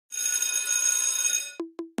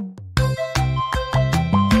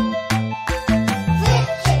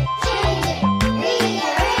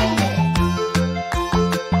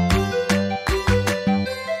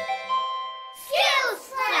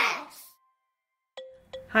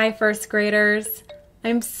Hi, first graders.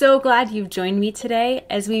 I'm so glad you've joined me today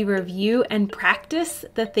as we review and practice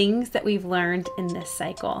the things that we've learned in this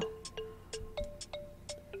cycle.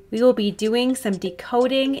 We will be doing some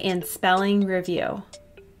decoding and spelling review.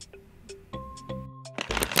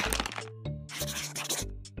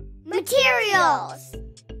 Materials!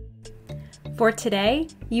 For today,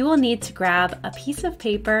 you will need to grab a piece of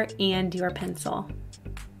paper and your pencil.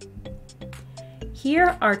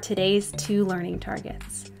 Here are today's two learning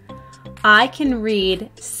targets. I can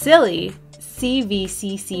read silly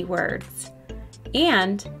CVCC words,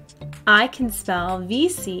 and I can spell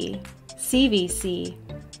VC, CVC,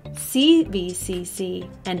 CVCC,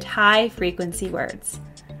 and high frequency words.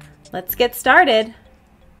 Let's get started.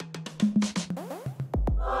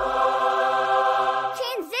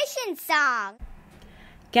 Transition song.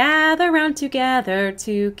 Gather round together,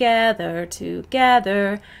 together,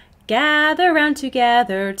 together. Gather round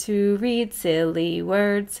together to read silly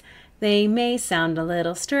words. They may sound a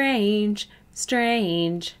little strange,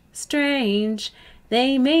 strange, strange.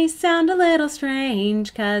 They may sound a little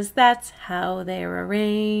strange, 'cause that's how they're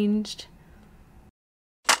arranged.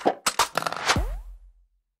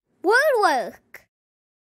 Word work.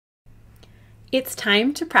 It's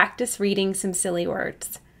time to practice reading some silly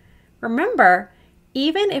words. Remember,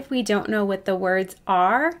 even if we don't know what the words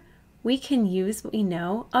are, we can use what we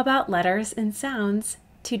know about letters and sounds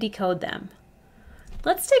to decode them.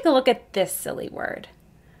 Let's take a look at this silly word.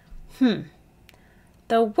 The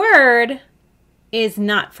word is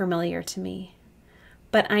not familiar to me,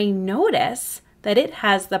 but I notice that it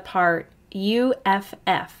has the part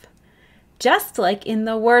UFF, just like in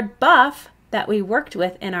the word buff that we worked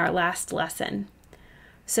with in our last lesson.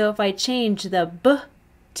 So if I change the B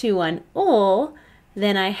to an ul,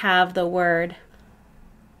 then I have the word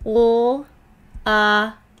ul,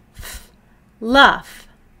 luff.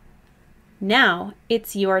 Now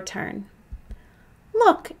it's your turn.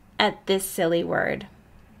 Look at this silly word.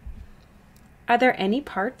 Are there any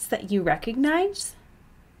parts that you recognize?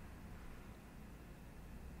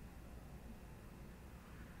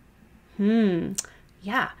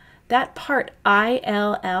 Yeah, that part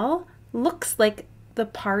ILL looks like the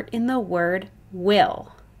part in the word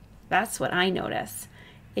will. That's what I notice.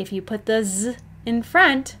 If you put the Z in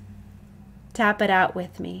front, tap it out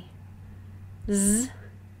with me. Z,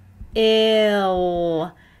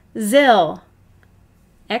 ill, zill.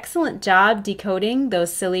 Excellent job decoding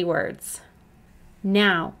those silly words.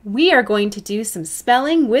 Now, we are going to do some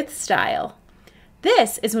spelling with style.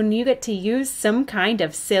 This is when you get to use some kind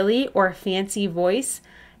of silly or fancy voice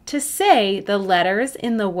to say the letters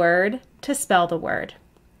in the word to spell the word.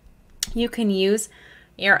 You can use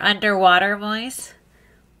your underwater voice,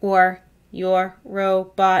 or your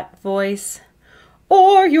robot voice,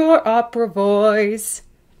 or your opera voice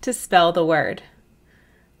to spell the word.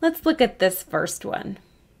 Let's look at this first one.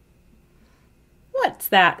 What's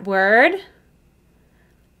that word?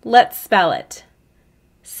 Let's spell it.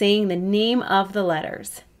 Saying the name of the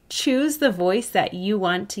letters. Choose the voice that you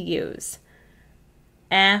want to use.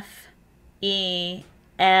 F-E-L-L.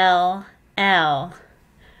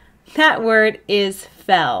 That word is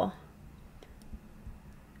fell.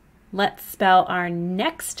 Let's spell our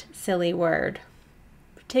next silly word.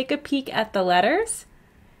 Take a peek at the letters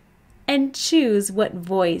and choose what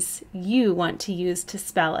voice you want to use to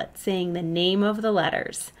spell it, saying the name of the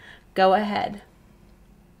letters. Go ahead.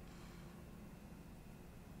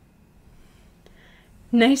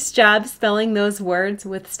 Nice job spelling those words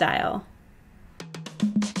with style.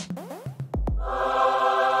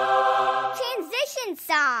 Transition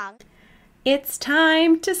song. It's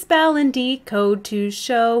time to spell and decode to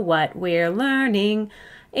show what we're learning.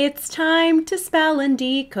 It's time to spell and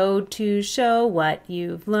decode to show what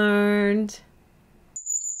you've learned.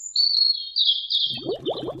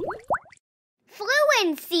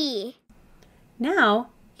 Fluency. Now,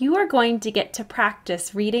 you are going to get to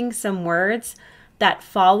practice reading some words that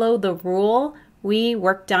follow the rule we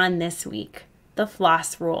worked on this week, the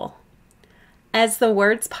floss rule. As the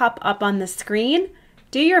words pop up on the screen,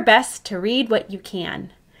 do your best to read what you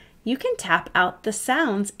can. You can tap out the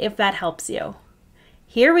sounds if that helps you.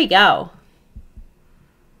 Here we go.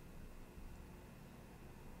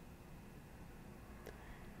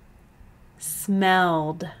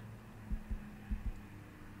 Smelled.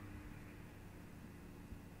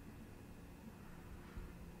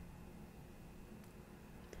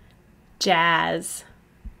 Jazz.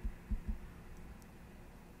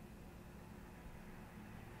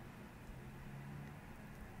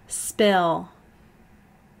 Spill.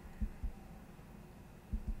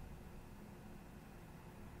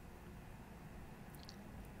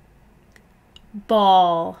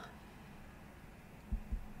 Ball.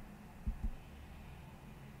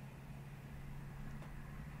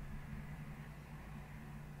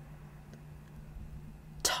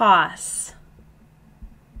 toss,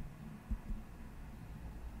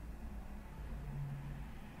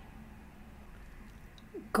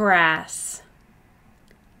 grass.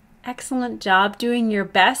 Excellent job doing your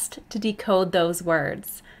best to decode those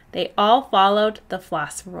words. They all followed the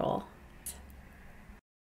floss rule.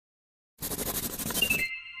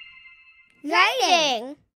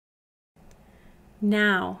 Writing.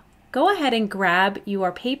 Now, go ahead and grab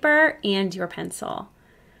your paper and your pencil.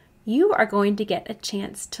 You are going to get a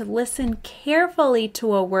chance to listen carefully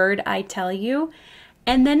to a word I tell you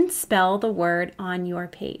and then spell the word on your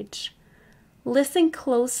page. Listen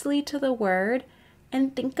closely to the word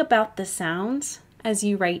and think about the sounds as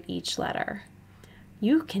you write each letter.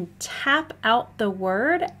 You can tap out the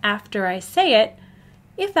word after I say it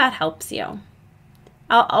if that helps you.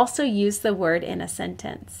 I'll also use the word in a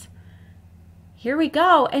sentence. Here we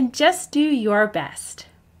go, and just do your best.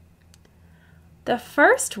 The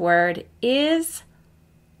first word is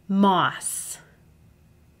moss.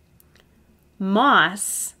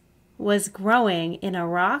 Moss was growing in a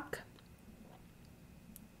rock.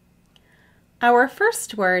 Our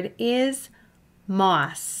first word is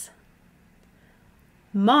moss.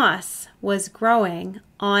 Moss was growing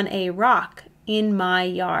on a rock in my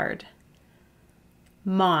yard.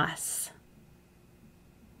 Moss.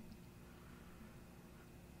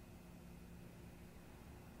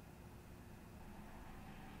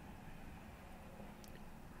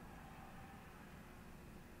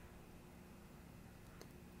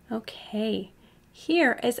 Okay,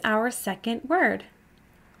 here is our second word.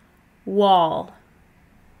 Wall.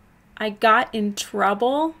 I got in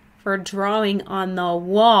trouble for drawing on the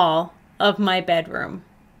wall of my bedroom.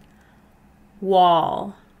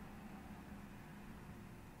 Wall.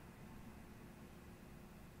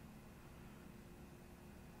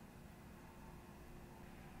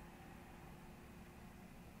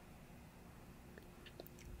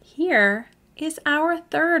 Here is our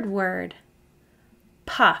third word.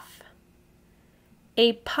 Puff.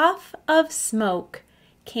 A puff of smoke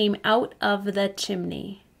came out of the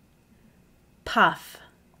chimney. Puff.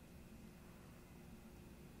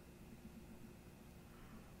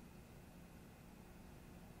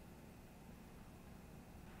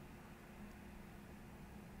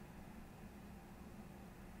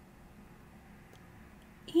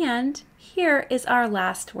 And here is our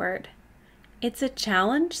last word. It's a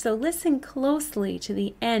challenge, so listen closely to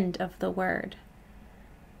the end of the word.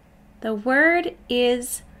 The word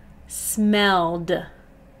is smelled.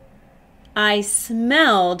 I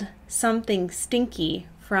smelled something stinky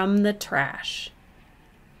from the trash.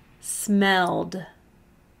 Smelled.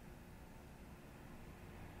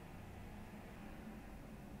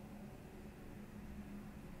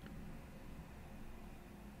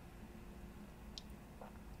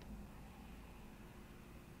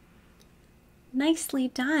 Nicely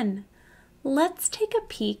done. Let's take a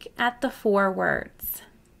peek at the 4 words.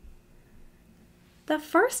 The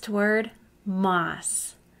first word,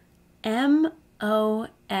 moss. M-O-S-S.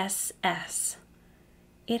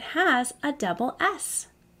 It has a double S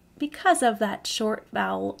because of that short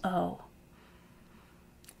vowel O.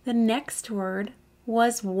 The next word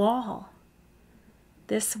was wall.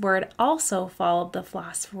 This word also followed the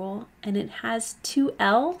floss rule, and it has 2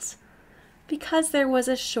 L's because there was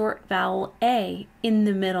a short vowel A in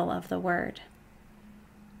the middle of the word.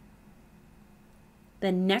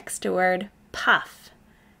 The next word, puff.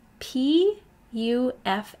 P-U-F-F.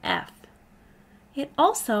 It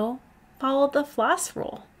also followed the floss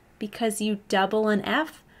rule because you double an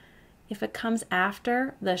F if it comes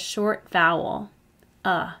after the short vowel,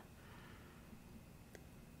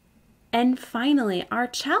 And finally, our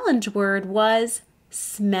challenge word was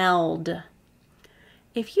smelled.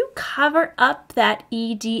 If you cover up that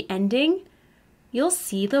ed ending, you'll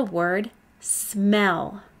see the word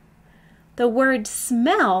smell. The word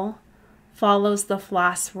smell follows the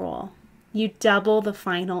floss rule. You double the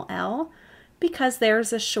final L because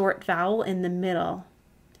there's a short vowel in the middle.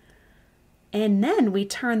 And then we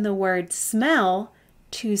turn the word smell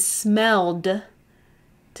to smelled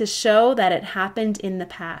to show that it happened in the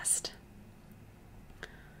past.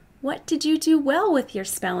 What did you do well with your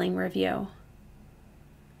spelling review?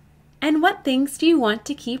 And what things do you want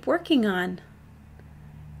to keep working on?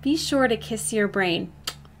 Be sure to kiss your brain.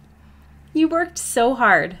 You worked so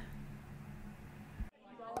hard.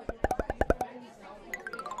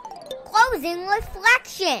 Closing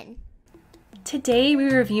reflection. Today we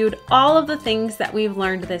reviewed all of the things that we've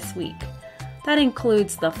learned this week. That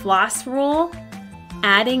includes the floss rule,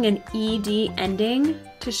 adding an ed ending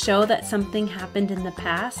to show that something happened in the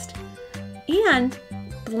past, and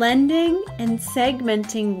blending and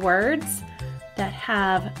segmenting words that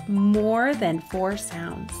have more than 4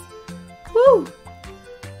 sounds. Woo!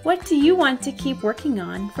 What do you want to keep working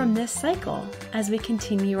on from this cycle as we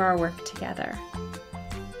continue our work together?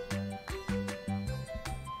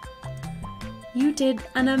 You did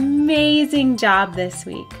an amazing job this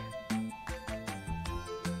week.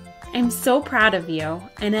 I'm so proud of you,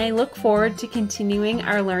 and I look forward to continuing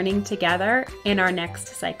our learning together in our next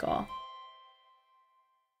cycle.